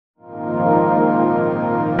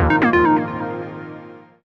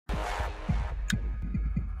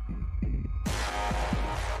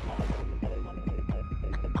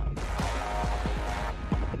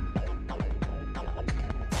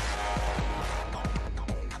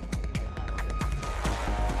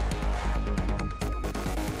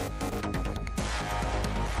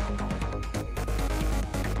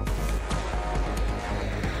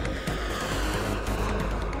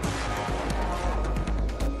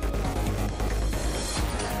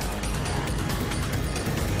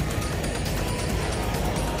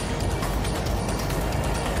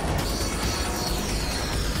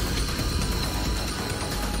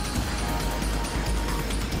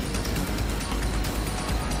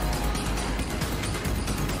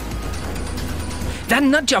That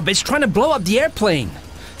nutjob is trying to blow up the airplane.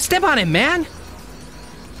 Step on it, man.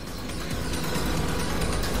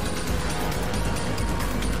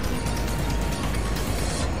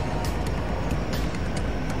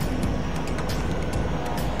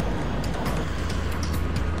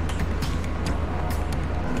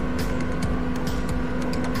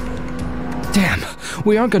 Damn,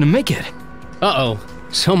 we aren't gonna make it. Uh-oh,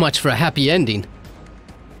 so much for a happy ending.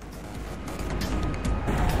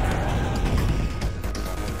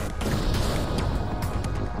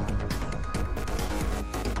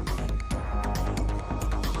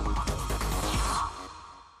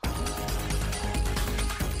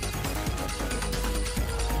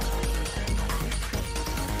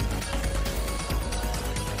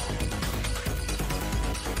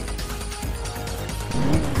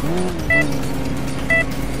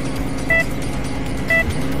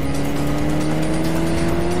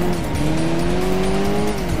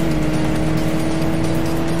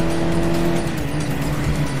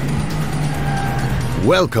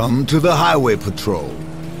 Welcome to the Highway Patrol.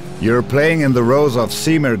 You're playing in the roles of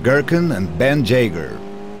Seymour Gherkin and Ben Jaeger.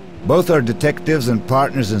 Both are detectives and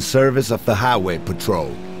partners in service of the Highway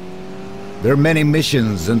Patrol. There are many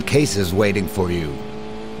missions and cases waiting for you.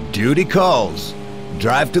 Duty calls.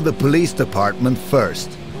 Drive to the police department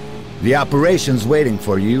first. The operations waiting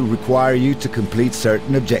for you require you to complete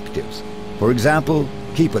certain objectives. For example,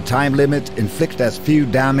 keep a time limit, inflict as few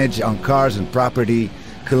damage on cars and property,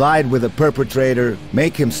 collide with a perpetrator,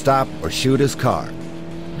 make him stop or shoot his car.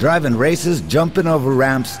 Driving races, jumping over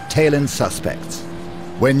ramps, tailing suspects.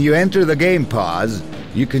 When you enter the game pause,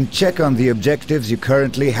 you can check on the objectives you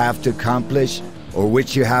currently have to accomplish or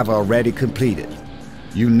which you have already completed.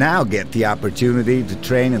 You now get the opportunity to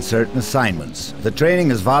train in certain assignments. The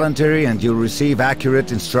training is voluntary and you'll receive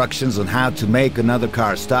accurate instructions on how to make another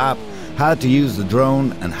car stop, how to use the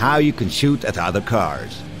drone, and how you can shoot at other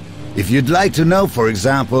cars. If you'd like to know, for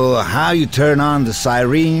example, how you turn on the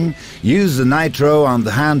siren, use the nitro on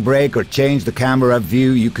the handbrake, or change the camera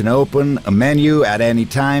view, you can open a menu at any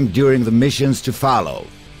time during the missions to follow.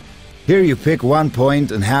 Here you pick one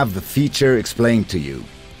point and have the feature explained to you.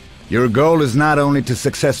 Your goal is not only to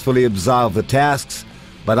successfully absolve the tasks,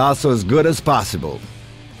 but also as good as possible.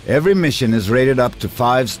 Every mission is rated up to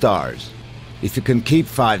 5 stars. If you can keep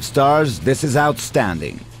 5 stars, this is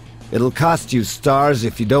outstanding. It'll cost you stars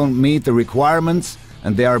if you don't meet the requirements,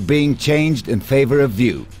 and they are being changed in favor of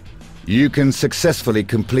you. You can successfully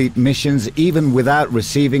complete missions even without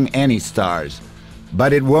receiving any stars,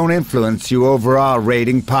 but it won't influence your overall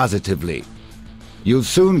rating positively. You'll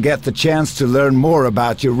soon get the chance to learn more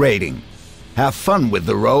about your rating. Have fun with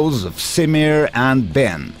the roles of Seymour and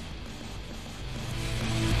Ben.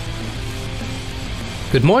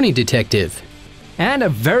 Good morning, Detective. And a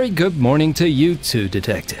very good morning to you too,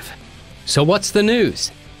 Detective. So what's the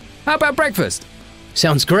news? How about breakfast?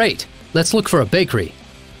 Sounds great. Let's look for a bakery.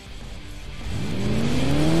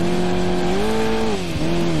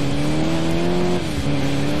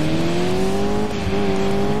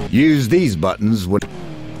 Use these buttons when...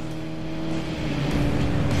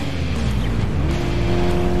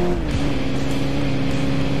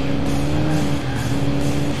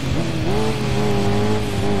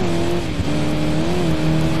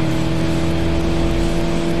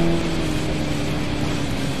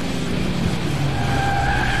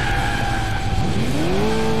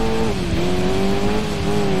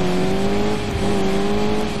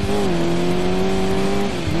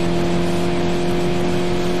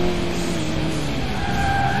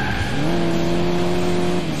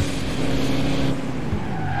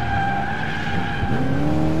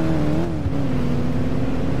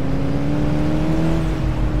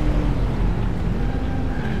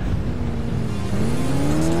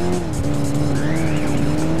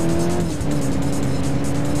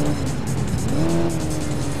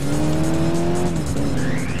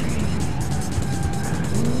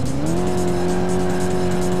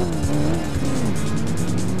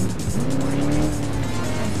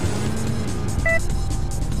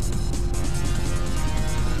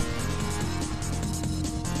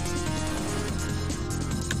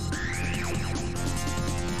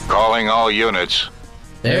 Calling all units.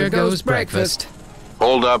 There goes breakfast.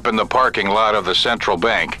 Hold up in the parking lot of the central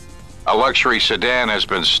bank. A luxury sedan has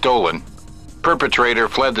been stolen. Perpetrator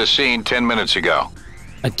fled the scene 10 minutes ago.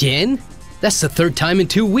 Again? That's the 3rd time in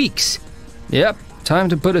 2 weeks. Yep, time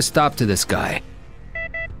to put a stop to this guy.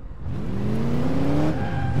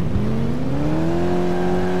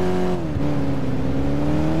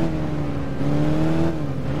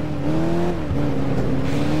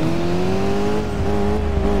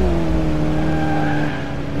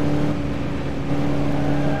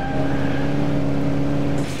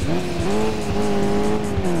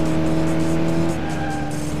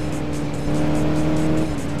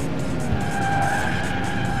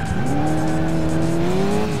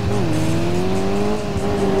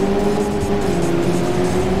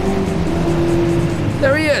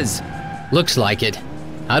 Looks like it.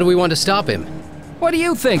 How do we want to stop him? What do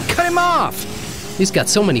you think? Cut him off! He's got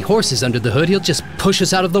so many horses under the hood, he'll just push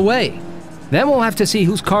us out of the way. Then we'll have to see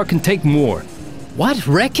whose car can take more. What?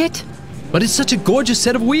 Wreck it? But it's such a gorgeous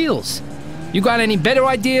set of wheels. You got any better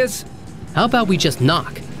ideas? How about we just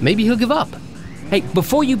knock? Maybe he'll give up. Hey,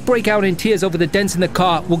 before you break out in tears over the dents in the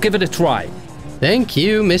car, we'll give it a try. Thank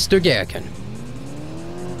you, Mr. Gherkin.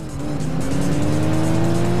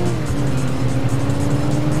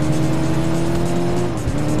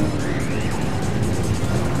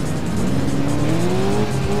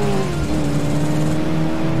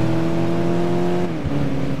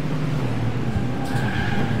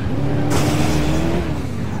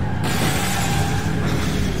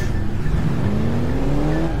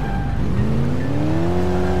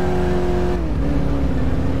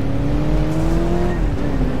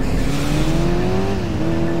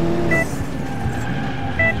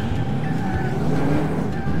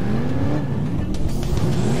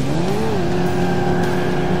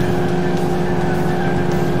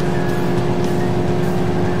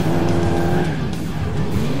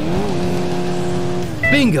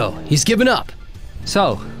 Bingo! He's given up.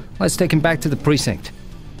 So, let's take him back to the precinct.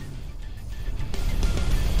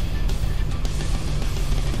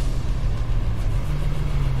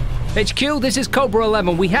 HQ, this is Cobra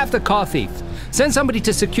 11. We have the car thief. Send somebody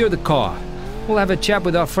to secure the car. We'll have a chat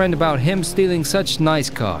with our friend about him stealing such nice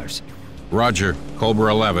cars. Roger,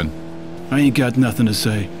 Cobra 11. I ain't got nothing to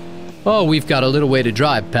say. Oh, we've got a little way to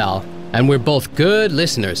drive, pal. And we're both good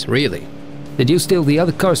listeners, really. Did you steal the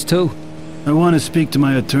other cars too? I want to speak to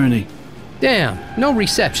my attorney. Damn, no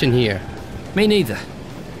reception here. Me neither.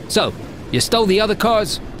 So, you stole the other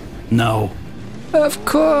cars? No. Of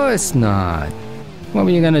course not. What were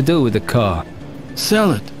you gonna do with the car?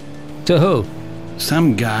 Sell it. To who?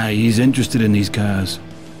 Some guy, he's interested in these cars.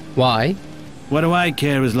 Why? What do I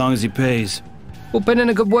care as long as he pays? We'll put in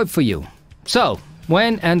a good word for you. So,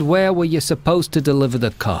 when and where were you supposed to deliver the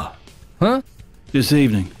car? Huh? This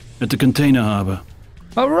evening, at the container harbor.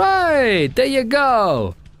 All right, there you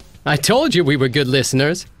go. I told you we were good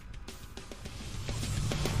listeners.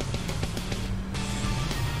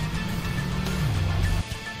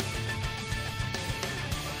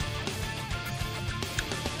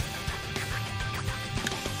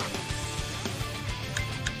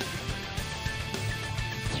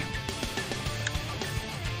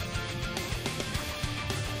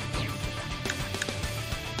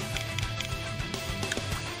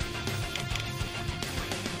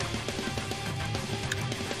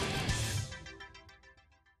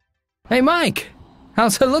 Hey, Mike.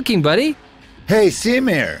 How's it looking, buddy? Hey,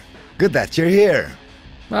 Simir. Good that you're here.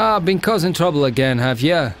 Been causing trouble again, have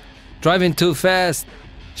ya? Driving too fast?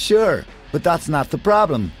 Sure, but that's not the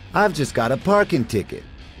problem. I've just got a parking ticket.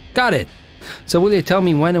 Got it. So will you tell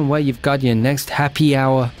me when and where you've got your next happy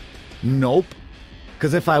hour? Nope.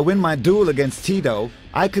 Because if I win my duel against Tito,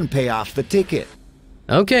 I can pay off the ticket.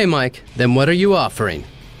 Okay, Mike. Then what are you offering?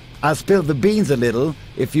 I'll spill the beans a little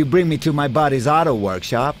if you bring me to my buddy's auto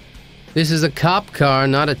workshop. This is a cop car,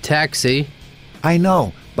 not a taxi. I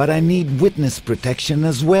know, but I need witness protection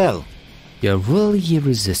as well. You're really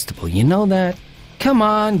irresistible, you know that? Come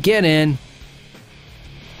on, get in.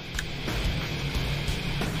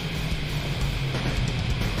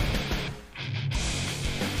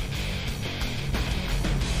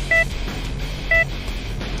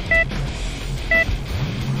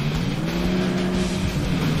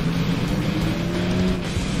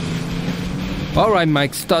 All right,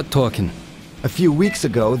 Mike, start talking. A few weeks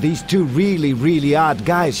ago, these two really odd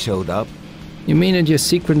guys showed up. You mean at your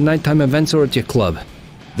secret nighttime events or at your club?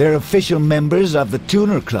 They're official members of the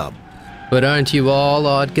Tuner Club. But aren't you all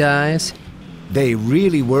odd guys? They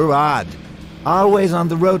really were odd. Always on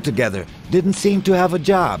the road together, didn't seem to have a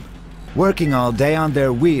job. Working all day on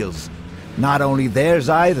their wheels. Not only theirs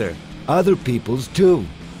either, other people's too.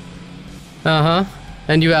 Uh-huh.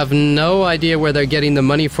 And you have no idea where they're getting the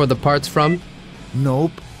money for the parts from?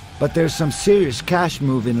 Nope, but there's some serious cash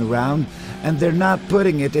moving around, and they're not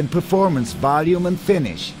putting it in performance, volume, and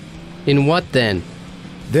finish. In what then?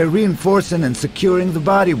 They're reinforcing and securing the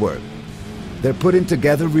bodywork. They're putting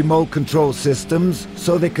together remote control systems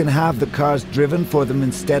so they can have the cars driven for them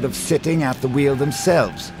instead of sitting at the wheel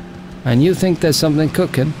themselves. And you think there's something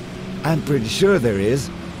cooking? I'm pretty sure there is.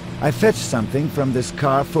 I fetched something from this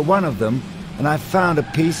car for one of them, and I found a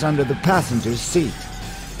piece under the passenger's seat.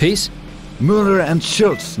 Piece? Mueller and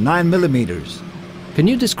Schultz, 9mm. Can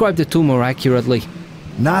you describe the two more accurately?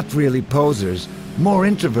 Not really posers, more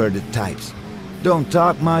introverted types. Don't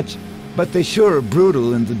talk much, but they sure are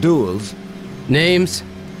brutal in the duels. Names?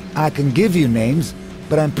 I can give you names,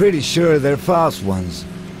 but I'm pretty sure they're false ones.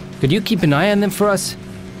 Could you keep an eye on them for us?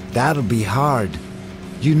 That'll be hard.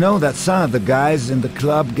 You know that some of the guys in the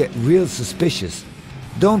club get real suspicious.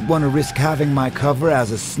 Don't want to risk having my cover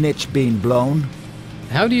as a snitch being blown.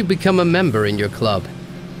 How do you become a member in your club?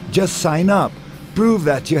 Just sign up, prove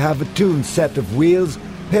that you have a tuned set of wheels,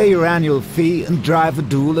 pay your annual fee, and drive a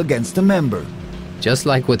duel against a member. Just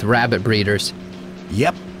like with rabbit breeders.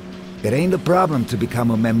 Yep. It ain't a problem to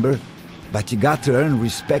become a member, but you got to earn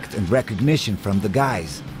respect and recognition from the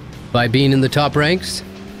guys. By being in the top ranks?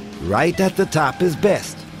 Right at the top is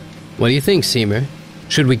best. What do you think, Seymour?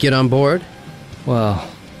 Should we get on board? Well,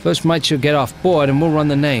 first Mike should get off board and we'll run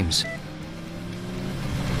the names.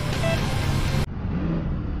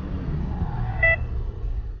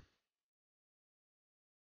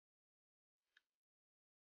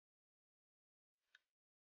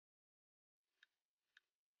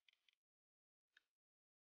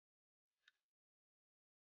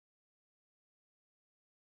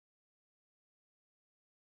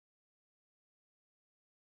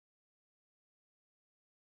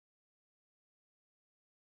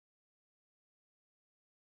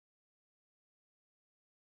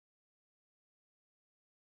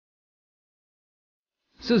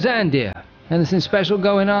 Suzanne, dear, anything special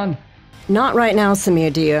going on? Not right now,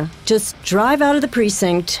 Samir, dear. Just drive out of the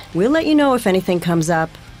precinct. We'll let you know if anything comes up.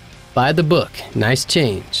 By the book. Nice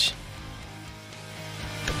change.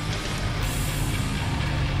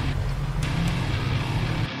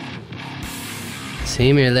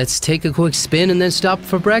 Seymour, let's take a quick spin and then stop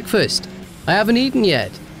for breakfast. I haven't eaten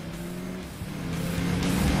yet.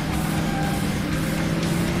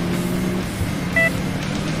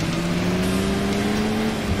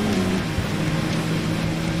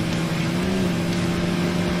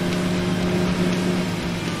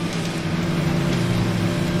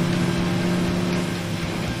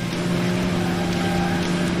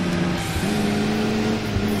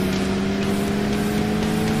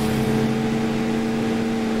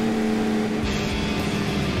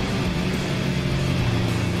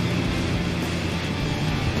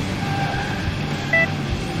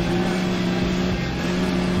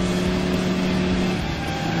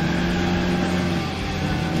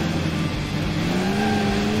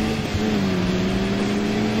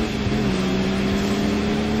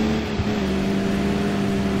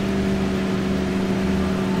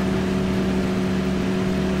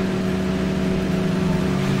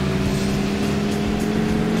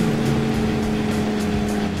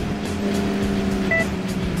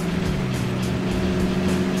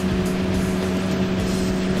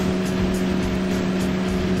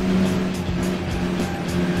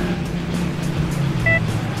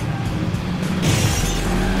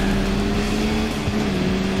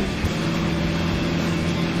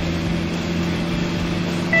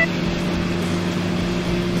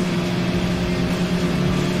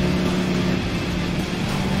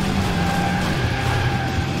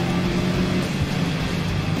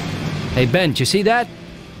 Hey, Ben, you see that?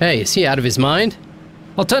 Hey, is he out of his mind?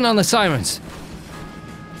 I'll turn on the sirens.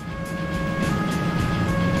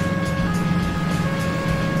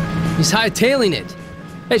 He's hightailing it.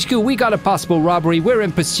 HQ, we got a possible robbery. We're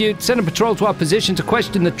in pursuit. Send a patrol to our position to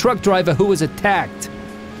question the truck driver who was attacked.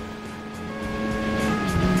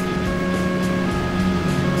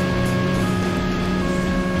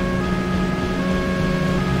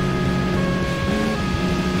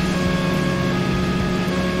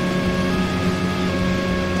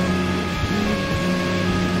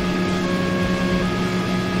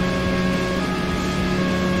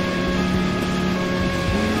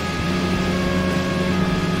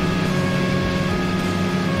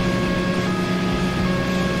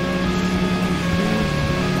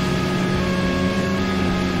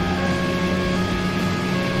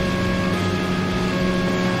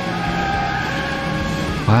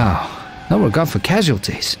 Wow, no regard for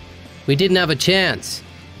casualties. We didn't have a chance.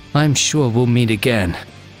 I'm sure we'll meet again.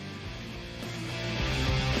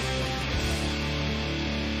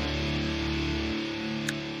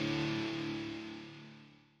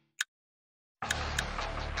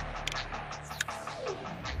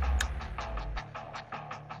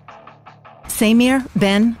 Samir,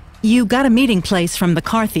 Ben, you got a meeting place from the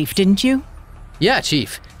car thief, didn't you? Yeah,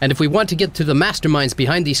 Chief. And if we want to get to the masterminds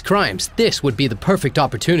behind these crimes, this would be the perfect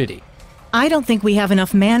opportunity. I don't think we have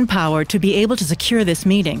enough manpower to be able to secure this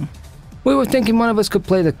meeting. We were thinking one of us could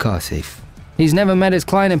play the car thief. He's never met his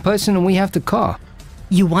client in person and we have the car.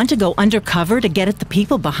 You want to go undercover to get at the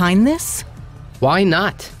people behind this? Why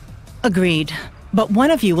not? Agreed. But one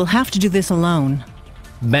of you will have to do this alone.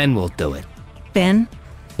 Ben will do it. Ben?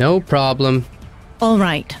 No problem. All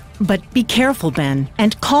right. But be careful, Ben,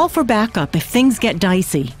 and call for backup if things get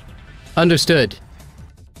dicey. Understood.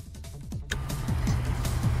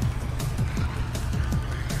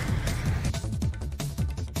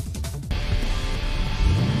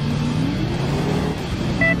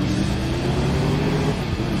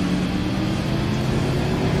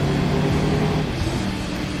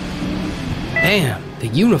 Damn, the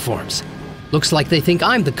uniforms. Looks like they think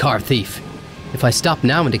I'm the car thief. If I stop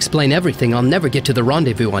now and explain everything, I'll never get to the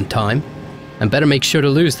rendezvous on time. I better make sure to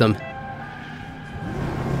lose them.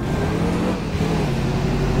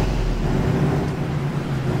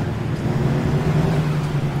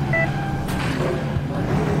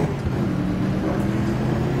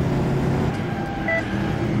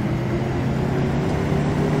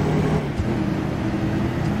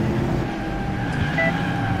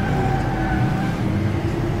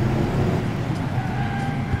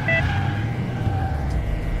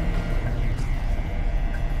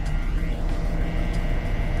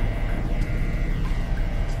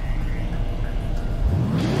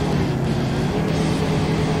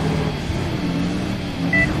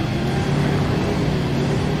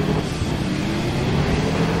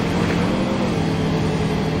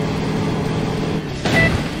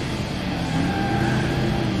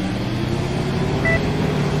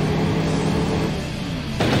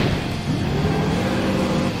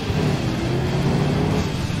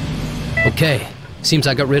 Okay, seems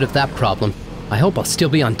I got rid of that problem. I hope I'll still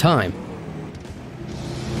be on time.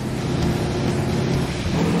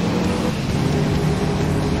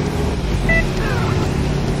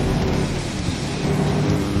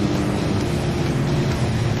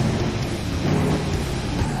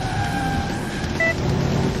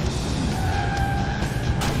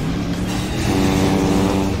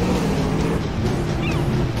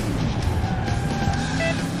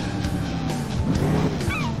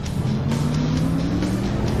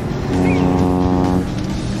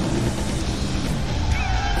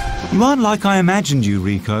 You aren't like I imagined you,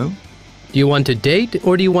 Rico. Do you want a date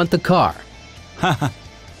or do you want the car? Haha.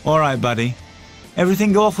 All right, buddy.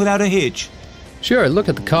 Everything go off without a hitch? Sure, look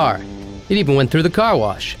at the car. It even went through the car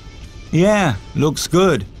wash. Yeah, looks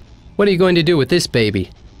good. What are you going to do with this baby?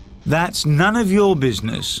 That's none of your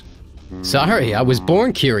business. Sorry, I was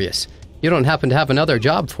born curious. You don't happen to have another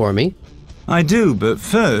job for me? I do, but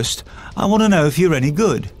first, I want to know if you're any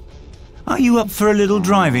good. Are you up for a little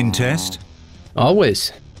driving test?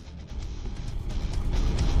 Always.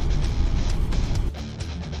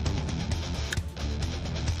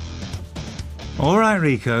 All right,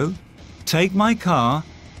 Rico. Take my car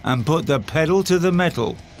and put the pedal to the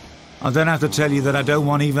metal. I don't have to tell you that I don't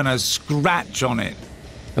want even a scratch on it.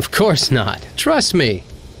 Of course not. Trust me.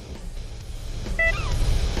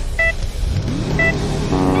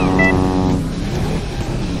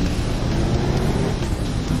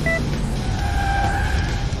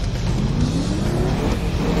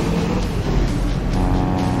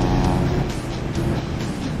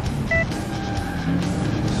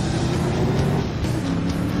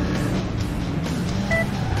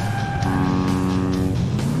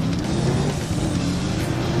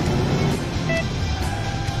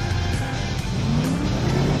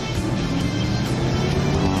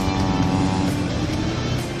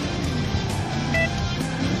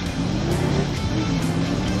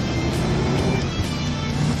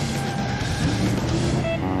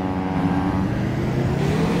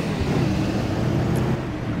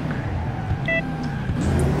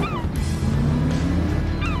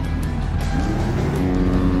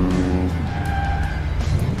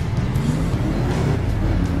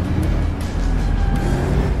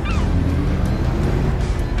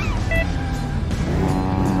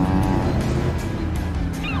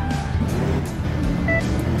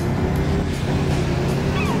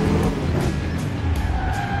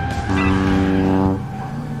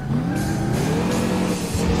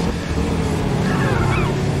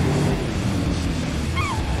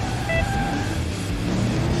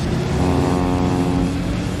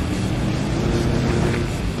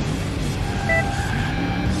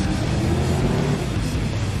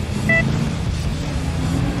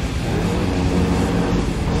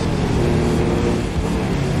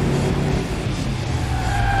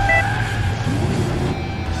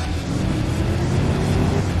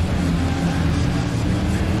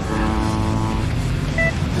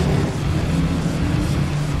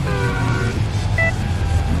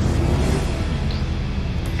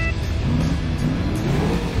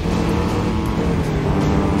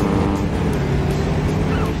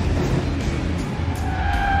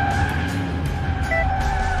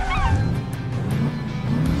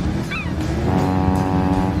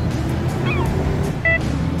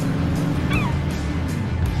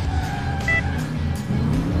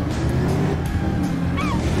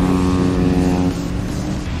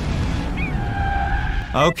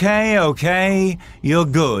 Okay, you're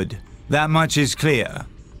good. That much is clear.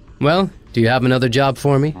 Well, do you have another job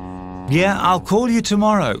for me? Yeah, I'll call you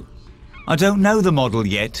tomorrow. I don't know the model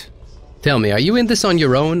yet. Tell me, are you in this on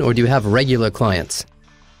your own or do you have regular clients?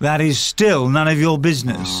 that is still none of your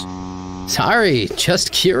business. Sorry,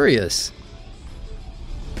 just curious.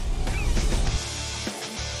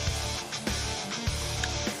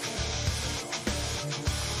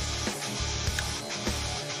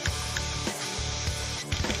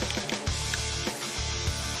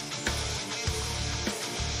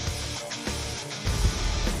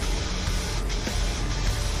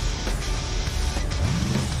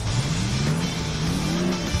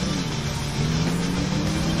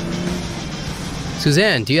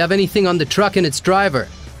 Suzanne, do you have anything on the truck and its driver?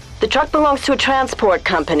 The truck belongs to a transport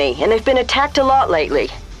company, and they've been attacked a lot lately.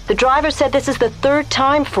 The driver said this is the 3rd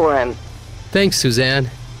time for him. Thanks,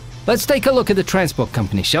 Suzanne. Let's take a look at the transport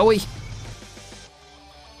company, shall we?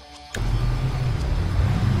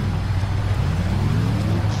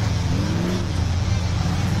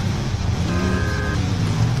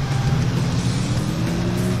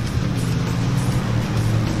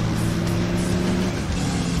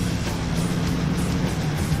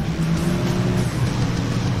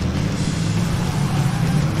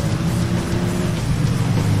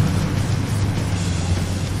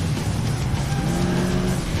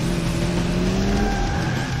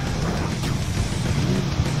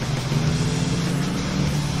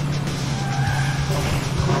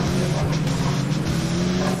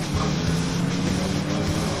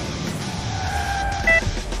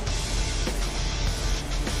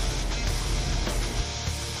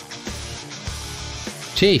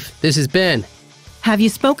 Chief, this is Ben. Have you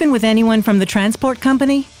spoken with anyone from the transport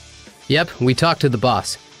company? Yep, we talked to the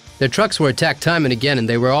boss. Their trucks were attacked time and again, and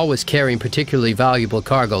they were always carrying particularly valuable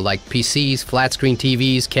cargo like PCs, flat-screen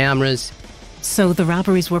TVs, cameras. So the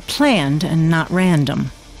robberies were planned and not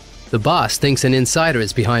random. The boss thinks an insider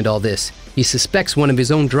is behind all this. He suspects one of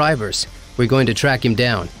his own drivers. We're going to track him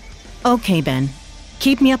down. Okay, Ben.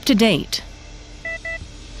 Keep me up to date.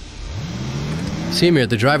 Semir,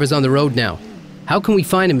 the driver's on the road now. How can we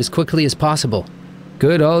find him as quickly as possible?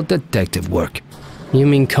 Good old detective work. You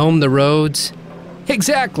mean comb the roads?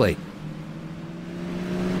 Exactly.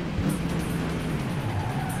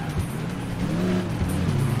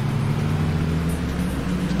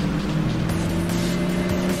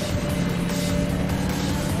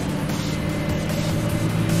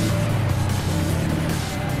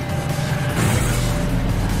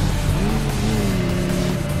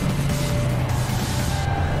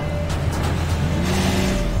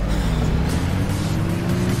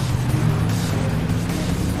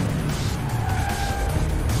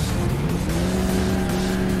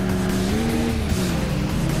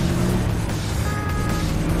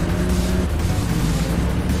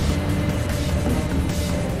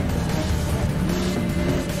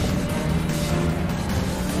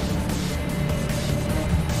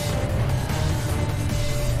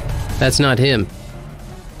 That's not him.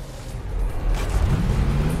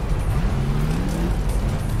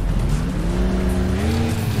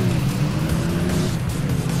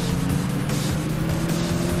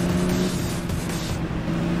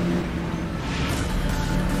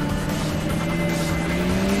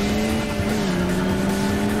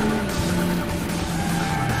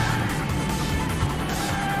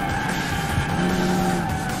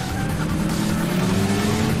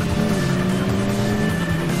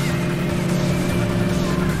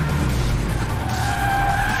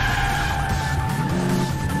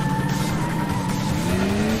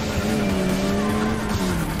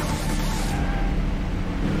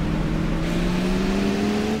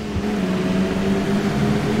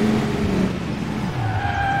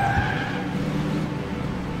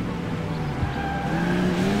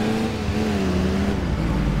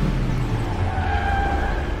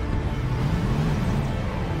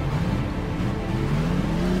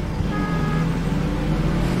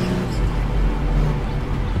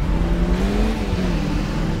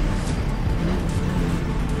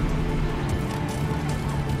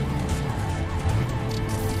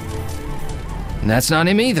 And that's not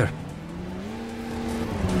him either.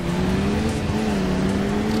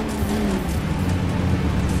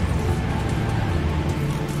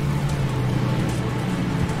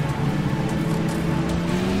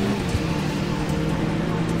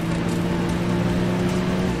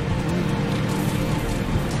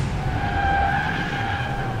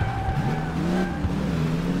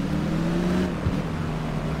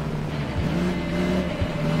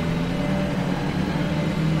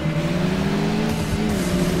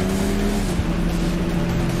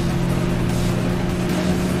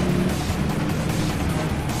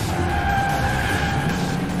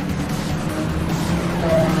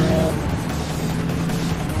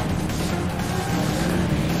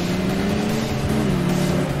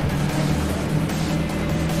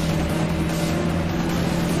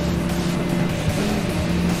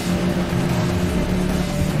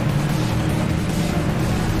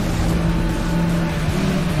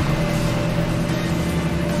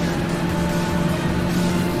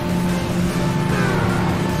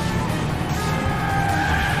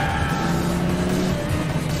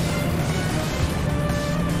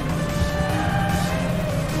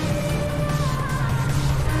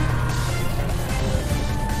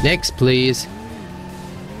 Next, please.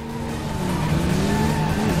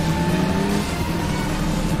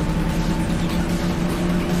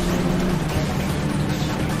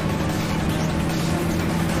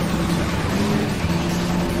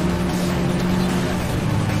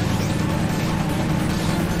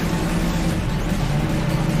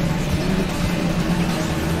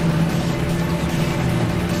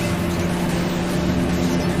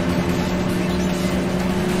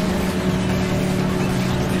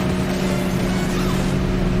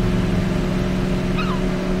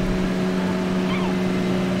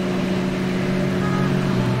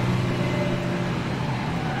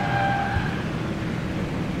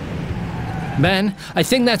 Ben, I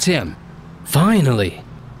think that's him. Finally.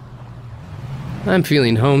 I'm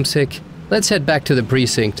feeling homesick. Let's head back to the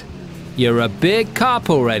precinct. You're a big cop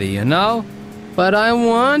already, you know? But I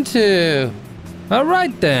want to. All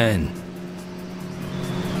right then.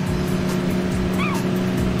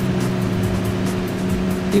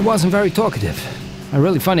 He wasn't very talkative. I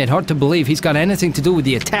really find it hard to believe he's got anything to do with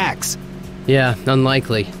the attacks. Yeah,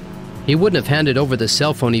 unlikely. He wouldn't have handed over the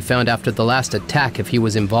cell phone he found after the last attack if he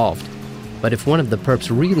was involved. But if one of the perps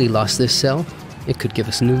really lost this cell, it could give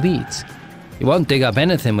us new leads. He won't dig up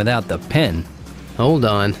anything without the pin. Hold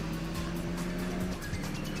on.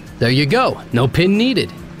 There you go. No pin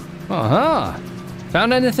needed. Uh-huh.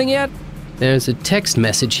 Found anything yet? There's a text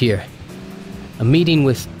message here. A meeting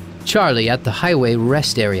with Charlie at the highway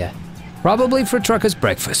rest area. Probably for truckers'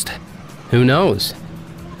 breakfast. Who knows?